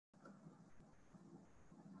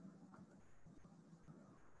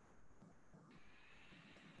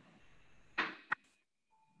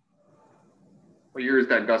What year is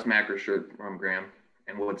that Gus Macker shirt from, Graham?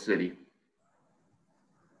 And what city?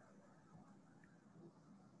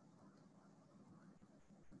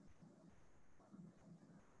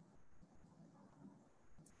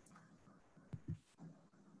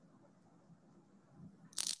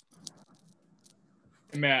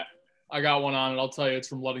 Hey, Matt, I got one on it. I'll tell you, it's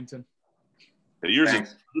from Ludington. Yeah, yours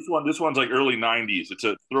is, this one's like early '90s. It's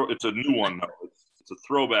a new one though. It's a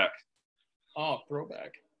throwback. Oh,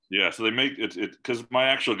 throwback. Yeah, so they make it because my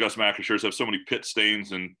actual Gus Macker shirts have so many pit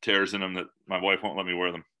stains and tears in them that my wife won't let me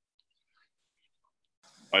wear them.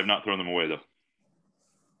 I have not thrown them away though.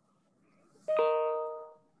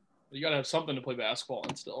 You gotta have something to play basketball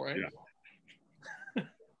in still, right? Yeah.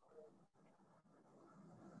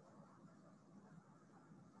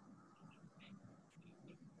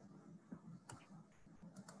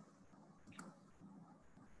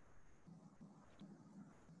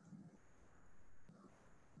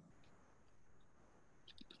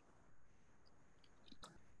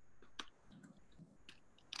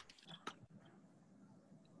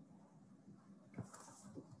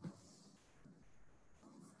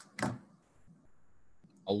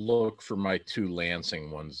 I'll look for my 2 Lansing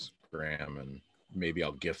ones, Graham, and maybe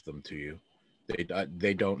I'll gift them to you.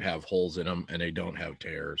 They don't have holes in them, and they don't have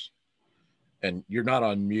tears. And you're not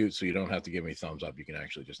on mute, so you don't have to give me thumbs up. You can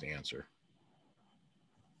actually just answer.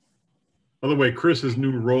 By the way, Chris's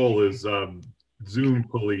new role is Zoom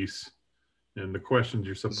police, and the questions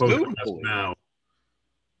you're supposed to ask now.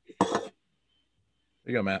 There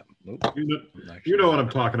you go, Matt. Nope. You know what I'm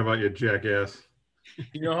talking about, you jackass.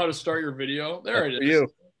 You know how to start your video? There it is. For you.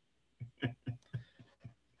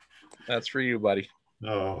 That's for you, buddy.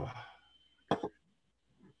 Oh. I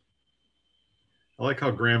like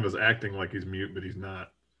how Graham is acting like he's mute, but he's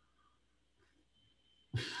not.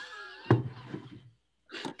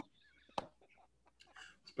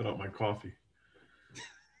 Spit out my coffee.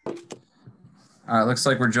 All right, looks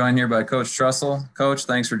like we're joined here by Coach Tressel. Coach,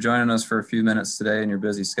 thanks for joining us for a few minutes today in your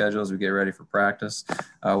busy schedule as we get ready for practice.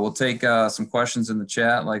 We'll take some questions in the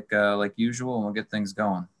chat like usual, and we'll get things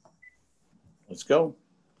going. Let's go.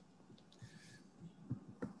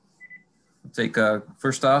 We'll take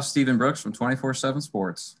first off, Stephen Brooks from 24/7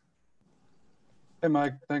 Sports. Hey,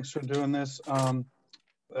 Mike, thanks for doing this.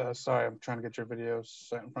 Sorry, I'm trying to get your videos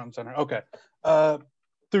front and center. Okay.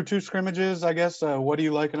 Through 2 scrimmages, I guess, what are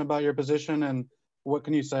you liking about your position, and what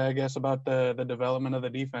can you say, I guess, about the development of the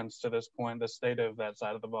defense to this point, the state of that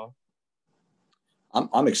side of the ball?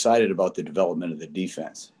 I'm excited about the development of the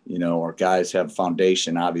defense. You know, our guys have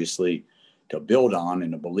foundation, obviously, to build on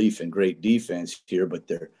and a belief in great defense here, but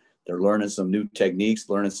they're learning some new techniques,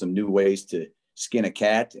 learning some new ways to skin a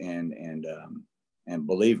cat and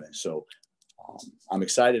believing. So I'm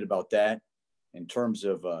excited about that. In terms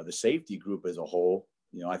of the safety group as a whole,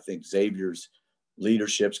 you know, I think Xavier's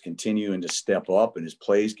leadership's continuing to step up and his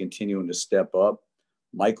plays continuing to step up.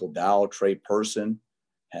 Michael Dow, Trey Person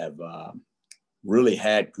have really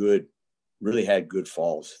had good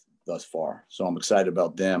falls thus far. So I'm excited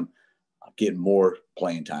about them getting more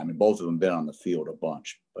playing time, and both of them been on the field a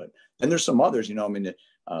bunch. But then there's some others, you know, I mean,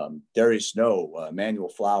 Darius Snow, Emmanuel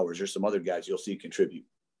Flowers, there's some other guys you'll see contribute.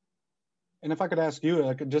 And if I could ask you,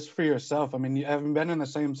 like, just for yourself, I mean, you haven't been in the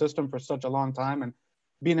same system for such a long time, and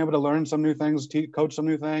being able to learn some new things, coach some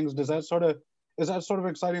new things, is that sort of an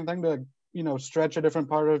exciting thing to, you know, stretch a different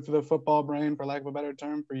part of the football brain, for lack of a better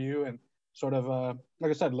term, for you, and sort of,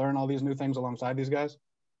 like I said, learn all these new things alongside these guys?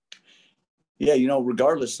 Yeah, you know,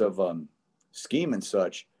 regardless of scheme and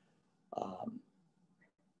such,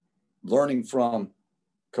 learning from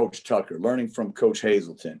Coach Tucker, learning from Coach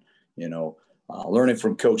Hazelton, you know, learning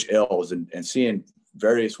from Coach Ells and seeing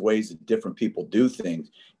various ways that different people do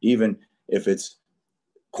things, even if it's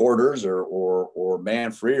quarters or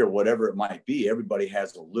man free or whatever it might be. Everybody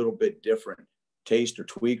has a little bit different taste or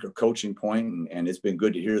tweak or coaching point, and it's been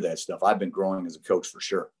good to hear that stuff. I've been growing as a coach for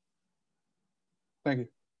sure. Thank you.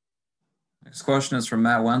 Next question is from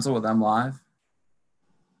Matt Wenzel with MLive.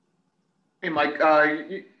 Hey, Mike,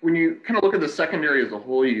 when you kind of look at the secondary as a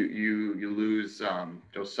whole, you lose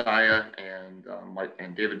Josiah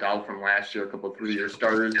and David Dow from last year, a couple of 3-year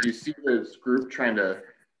starters. Do you see this group trying to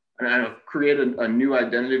create a new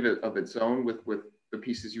identity of its own with the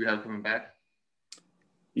pieces you have coming back?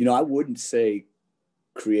 You know, I wouldn't say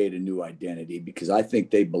create a new identity, because I think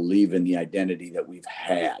they believe in the identity that we've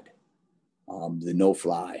had, the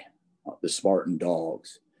no-fly, the Spartan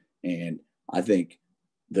dogs. And I think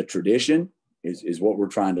the tradition is what we're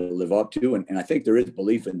trying to live up to. And I think there is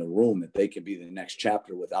belief in the room that they can be the next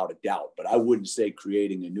chapter without a doubt. But I wouldn't say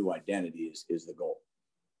creating a new identity is the goal.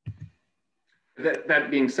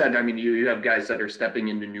 That being said, I mean, you have guys that are stepping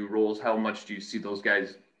into new roles. How much do you see those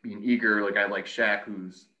guys being eager? Like I like Shaq,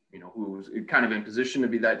 who's kind of in position to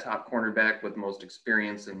be that top cornerback with the most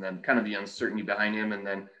experience, and then kind of the uncertainty behind him. And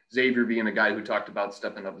then Xavier being a guy who talked about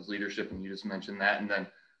stepping up his leadership, and you just mentioned that. And then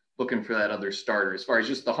looking for that other starter, as far as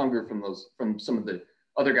just the hunger from some of the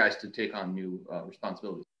other guys to take on new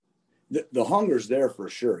responsibilities. The hunger's there for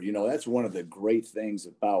sure. You know, that's one of the great things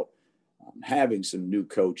about having some new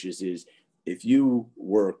coaches is if you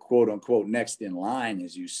were quote unquote next in line,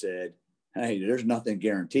 as you said, hey, there's nothing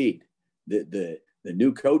guaranteed. The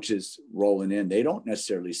new coaches rolling in, they don't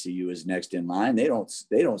necessarily see you as next in line. They don't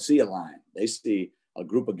see a line. They see a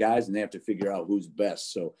group of guys and they have to figure out who's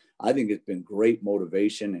best. So I think it's been great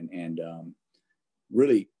motivation and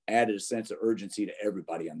really added a sense of urgency to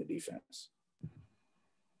everybody on the defense.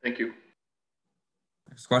 Thank you.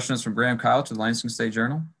 Next question is from Graham Couch of the Lansing State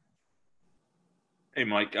Journal. Hey,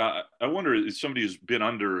 Mike, I wonder, as somebody who's been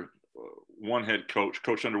under one head coach,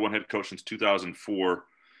 coached under one head coach since 2004,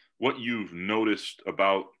 what you've noticed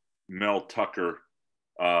about Mel Tucker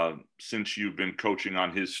since you've been coaching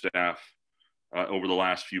on his staff over the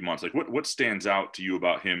last few months. Like what stands out to you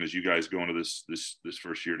about him as you guys go into this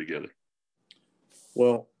first year together?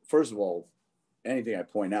 Well, first of all, anything I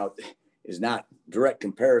point out is not direct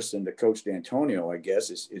comparison to Coach D'Antonio, I guess.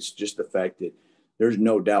 It's just the fact that there's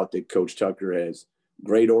no doubt that Coach Tucker has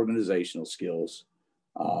great organizational skills.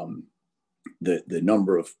 The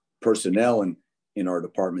number of personnel in our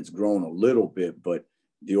department's grown a little bit, but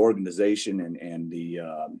the organization and the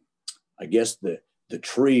I guess the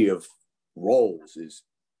tree of roles is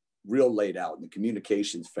real laid out, and the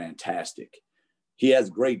communication's fantastic. He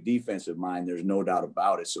has great defensive mind. There's no doubt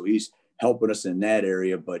about it. So he's helping us in that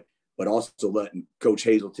area, but also letting Coach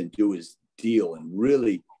Hazelton do his deal and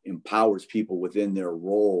really empowers people within their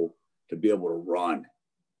role to be able to run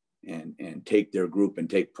and take their group and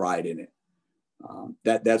take pride in it.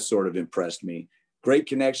 That sort of impressed me. Great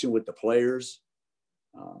connection with the players,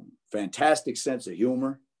 fantastic sense of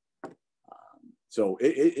humor. So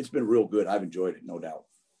it's been real good. I've enjoyed it, no doubt.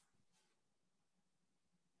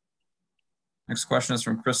 Next question is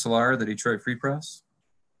from Chris Solar, the Detroit Free Press.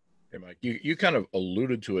 Hey, Mike, you kind of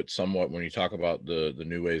alluded to it somewhat when you talk about the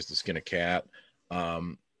new ways to skin a cat.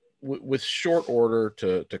 With short order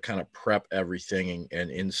to kind of prep everything and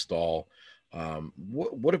install,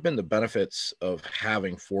 what have been the benefits of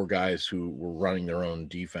having four guys who were running their own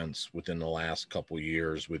defense within the last couple of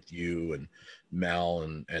years with you and Mel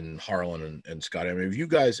and Harlan and Scott? I mean, if you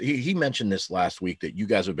guys, he mentioned this last week that you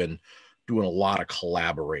guys have been doing a lot of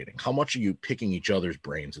collaborating. How much are you picking each other's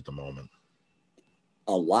brains at the moment?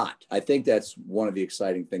 A lot. I think that's one of the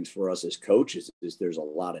exciting things for us as coaches is there's a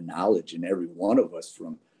lot of knowledge, and every one of us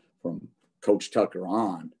from Coach Tucker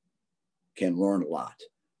on can learn a lot.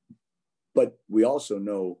 But we also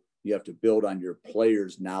know you have to build on your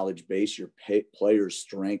players' knowledge base, your players'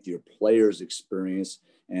 strength, your players' experience.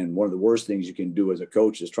 And one of the worst things you can do as a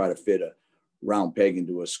coach is try to fit a round peg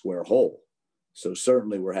into a square hole. So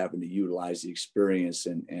certainly we're having to utilize the experience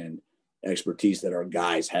and expertise that our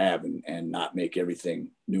guys have and not make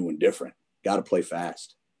everything new and different. Got to play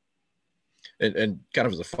fast. And kind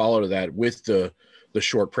of as a follow to that, with the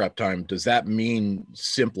short prep time, does that mean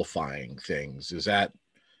simplifying things? Is that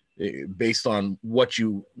based on what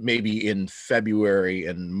you maybe in February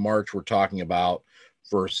and March were talking about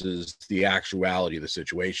versus the actuality of the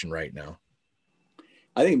situation right now?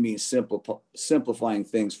 I think it means simplifying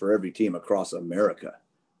things for every team across America.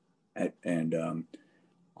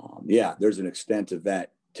 Yeah, there's an extent of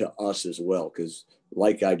that to us as well, because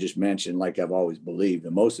like I just mentioned, like I've always believed,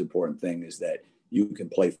 the most important thing is that you can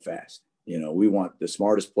play fast. You know, we want the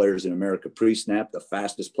smartest players in America pre-snap, the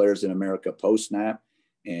fastest players in America post-snap,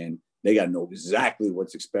 and they got to know exactly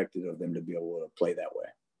what's expected of them to be able to play that way.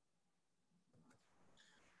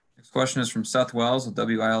 Next question is from Seth Wells with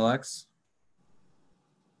WILX.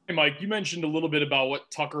 Hey, Mike, you mentioned a little bit about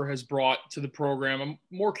what Tucker has brought to the program. I'm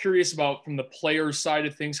more curious about from the players' side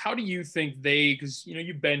of things. How do you think because,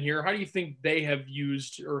 you've been here, how do you think they have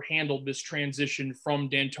used or handled this transition from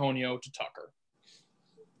D'Antonio to Tucker?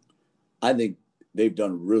 I think they've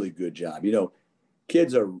done a really good job.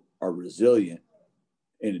 Kids are resilient.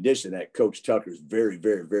 In addition to that, Coach Tucker's very,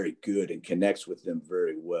 very, very good and connects with them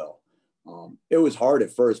very well. It was hard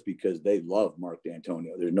at first because they love Mark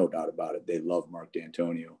D'Antonio. There's no doubt about it. They love Mark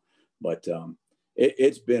D'Antonio, but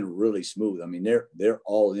it's been really smooth. I mean, they're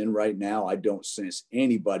all in right now. I don't sense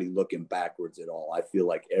anybody looking backwards at all. I feel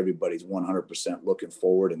like everybody's 100% looking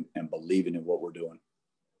forward and believing in what we're doing.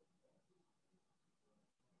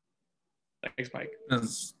 Thanks, Mike.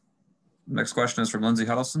 Next question is from Lindsey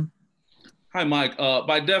Huddleston. Hi, Mike.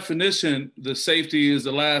 By definition, the safety is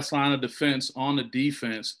the last line of defense on the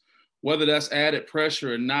defense. Whether that's added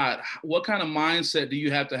pressure or not, what kind of mindset do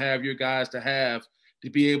you have to have your guys to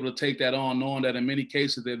be able to take that on, knowing that in many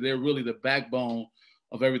cases they're really the backbone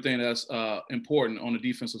of everything that's important on the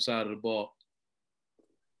defensive side of the ball?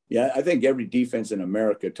 Yeah, I think every defense in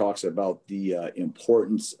America talks about the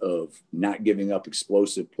importance of not giving up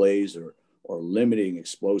explosive plays or limiting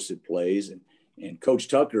explosive plays. And Coach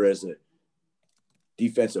Tucker, as a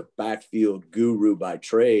defensive backfield guru by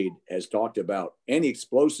trade, has talked about any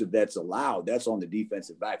explosive that's allowed, that's on the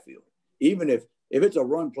defensive backfield. Even if it's a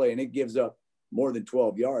run play and it gives up more than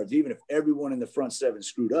 12 yards, even if everyone in the front seven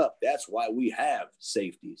screwed up, that's why we have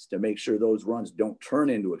safeties, to make sure those runs don't turn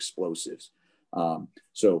into explosives.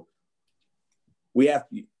 So we have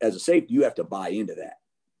to, as a safety, you have to buy into that.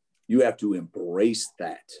 You have to embrace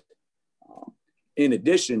that. In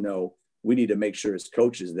addition, though, we need to make sure as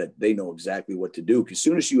coaches that they know exactly what to do. Because as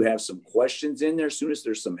soon as you have some questions in there, as soon as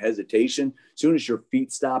there's some hesitation, as soon as your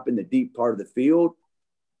feet stop in the deep part of the field,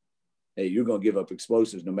 hey, you're going to give up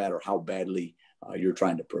explosives no matter how badly you're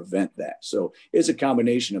trying to prevent that. So it's a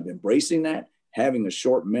combination of embracing that, having a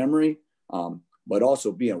short memory, but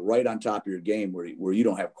also being right on top of your game where you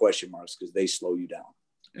don't have question marks because they slow you down.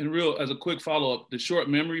 And as a quick follow-up, the short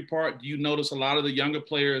memory part, do you notice a lot of the younger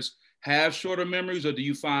players have shorter memories, or do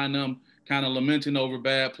you find them kind of lamenting over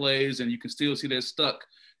bad plays and you can still see they're stuck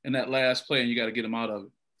in that last play and you got to get them out of it?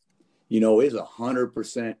 It's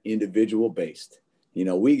 100% individual based.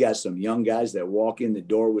 We got some young guys that walk in the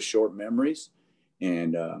door with short memories,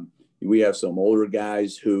 and we have some older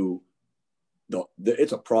guys who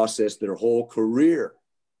it's a process their whole career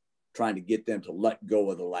trying to get them to let go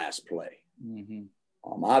of the last play. Mm-hmm.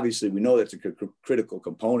 Obviously, we know that's a critical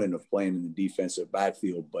component of playing in the defensive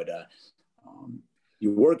backfield, but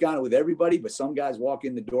you work on it with everybody, but some guys walk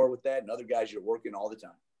in the door with that, and other guys you're working all the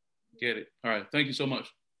time. Get it. All right. Thank you so much.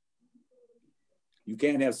 You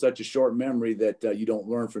can't have such a short memory that you don't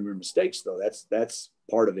learn from your mistakes, though. That's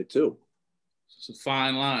part of it, too. It's a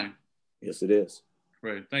fine line. Yes, it is.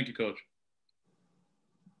 Great. Thank you, Coach.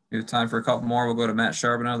 We have time for a couple more. We'll go to Matt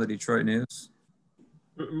Charbonneau, the Detroit News.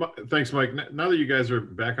 Thanks, Mike. Now that you guys are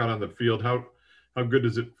back out on the field, how good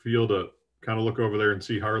does it feel to kind of look over there and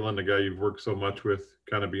see Harlan, the guy you've worked so much with,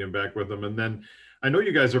 kind of being back with him? And then I know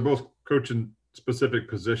you guys are both coaching specific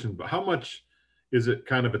positions, but how much is it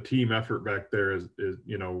kind of a team effort back there is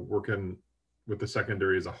working with the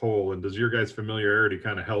secondary as a whole? And does your guys' familiarity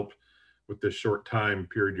kind of help with this short time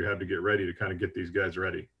period you have to get ready to kind of get these guys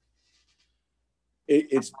ready?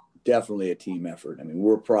 It's definitely a team effort. I mean,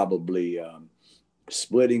 we're probably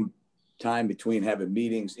splitting time between having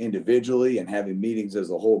meetings individually and having meetings as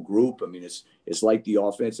a whole group. I mean, it's like the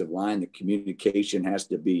offensive line. The communication has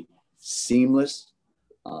to be seamless.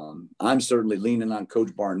 I'm certainly leaning on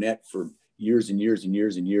Coach Barnett for years and years and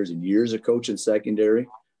years and years and years of coaching secondary.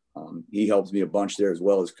 He helps me a bunch there, as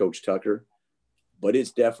well as Coach Tucker. But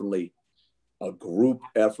it's definitely a group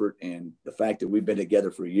effort, and the fact that we've been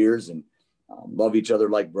together for years and love each other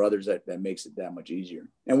like brothers, that makes it that much easier.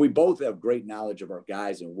 And we both have great knowledge of our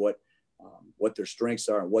guys and what their strengths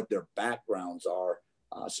are and what their backgrounds are,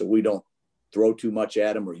 so we don't throw too much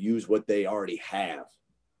at them or use what they already have.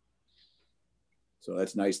 So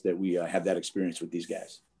that's nice that we have that experience with these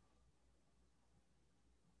guys.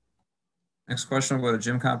 Next question will go to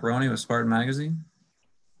Jim Comparoni with Spartan Magazine.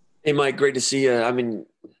 Hey, Mike, great to see you. I mean,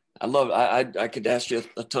 I could ask you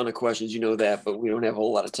a ton of questions, but we don't have a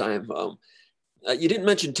whole lot of time. You didn't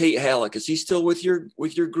mention Tate Halleck. Is he still with your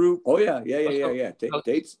group? Oh yeah.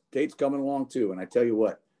 Tate's coming along too. And I tell you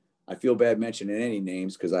what, I feel bad mentioning any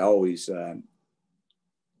names because I always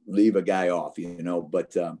leave a guy off,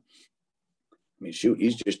 But I mean, shoot,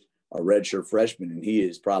 he's just a redshirt freshman, and he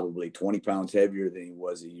is probably 20 pounds heavier than he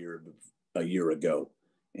was a year ago,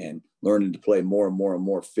 and learning to play more and more and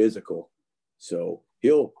more physical. So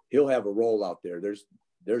he'll have a role out there.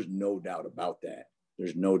 There's no doubt about that.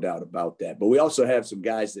 There's no doubt about that. But we also have some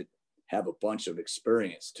guys that have a bunch of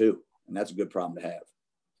experience too, and that's a good problem to have.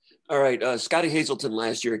 All right. Scotty Hazelton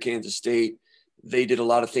last year at Kansas State, they did a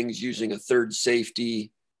lot of things using a third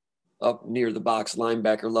safety up near the box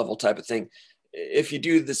linebacker level type of thing. If you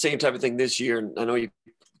do the same type of thing this year, and I know you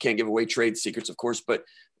can't give away trade secrets, of course, but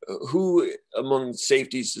who among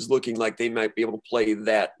safeties is looking like they might be able to play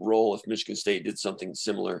that role if Michigan State did something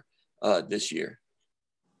similar this year?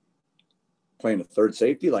 Playing a third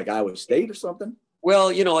safety like Iowa State or something?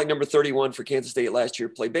 Well, like number 31 for Kansas State last year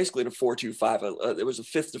played basically in a 4-2-5. It was a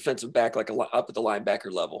fifth defensive back, up at the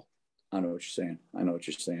linebacker level. I know what you're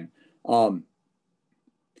saying. I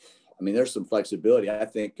mean, there's some flexibility. I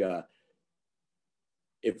think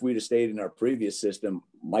if we'd have stayed in our previous system,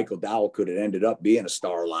 Michael Dowell could have ended up being a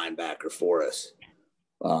star linebacker for us,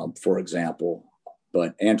 for example.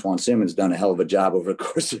 But Antoine Simmons done a hell of a job over the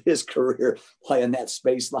course of his career playing that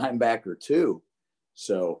space linebacker too.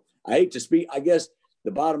 So I hate to speak. I guess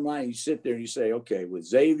the bottom line, you sit there and you say, okay, with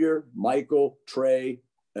Xavier, Michael, Trey,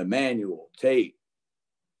 Emmanuel, Tate,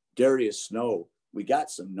 Darius Snow, we got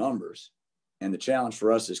some numbers. And the challenge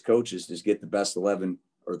for us as coaches is get the best 11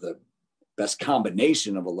 or the best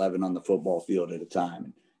combination of 11 on the football field at a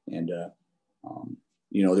time. And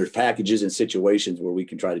you know, there's packages and situations where we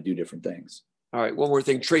can try to do different things. All right. One more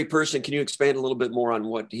thing. Trey Person, can you expand a little bit more on in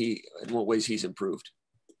what ways he's improved?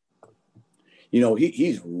 You know,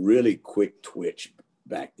 he's really quick twitch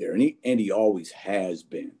back there, and he always has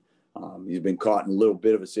been. He's been caught in a little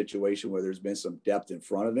bit of a situation where there's been some depth in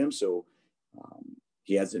front of him. So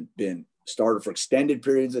he hasn't been started for extended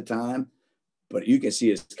periods of time, but you can see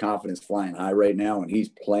his confidence flying high right now, and he's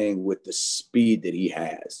playing with the speed that he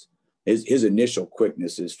has. His initial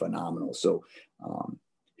quickness is phenomenal. So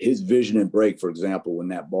his vision and break, for example, when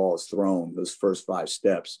that ball is thrown, those first 5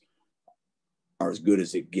 steps are as good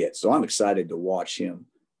as it gets. So I'm excited to watch him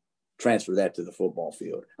transfer that to the football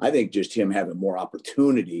field. I think just him having more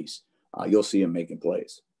opportunities, you'll see him making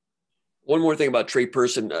plays. One more thing about Trey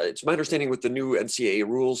Person. It's my understanding with the new NCAA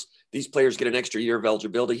rules, these players get an extra year of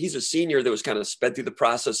eligibility. He's a senior that was kind of sped through the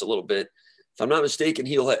process a little bit. If I'm not mistaken,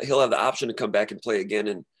 he'll have the option to come back and play again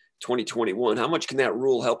in 2021. How much can that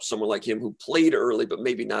rule help someone like him who played early, but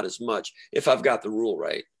maybe not as much, if I've got the rule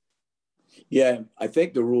right? Yeah, I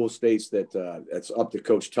think the rule states that it's up to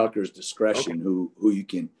Coach Tucker's discretion who you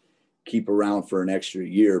can keep around for an extra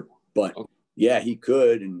year. But yeah, he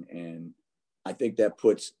could. And I think that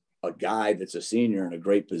puts a guy that's a senior in a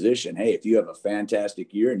great position. Hey, if you have a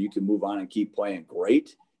fantastic year and you can move on and keep playing,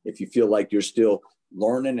 great. If you feel like you're still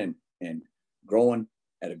learning and growing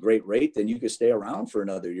at a great rate, then you can stay around for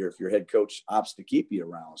another year if your head coach opts to keep you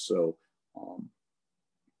around. So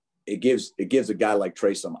it gives a guy like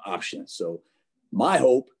Trey some options. So my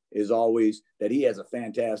hope is always that he has a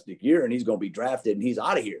fantastic year and he's going to be drafted and he's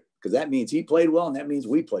out of here, because that means he played well and that means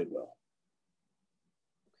we played well.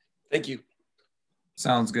 Thank you.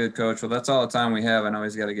 Sounds good, Coach. Well, that's all the time we have. I know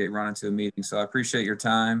he's got to get running to a meeting, so I appreciate your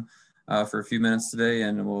time for a few minutes today,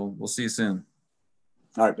 and we'll see you soon.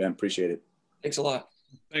 All right, Ben. Appreciate it. Thanks a lot.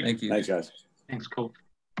 Thank you. Thanks, guys. Thanks, Coach.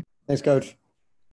 Thanks, Coach.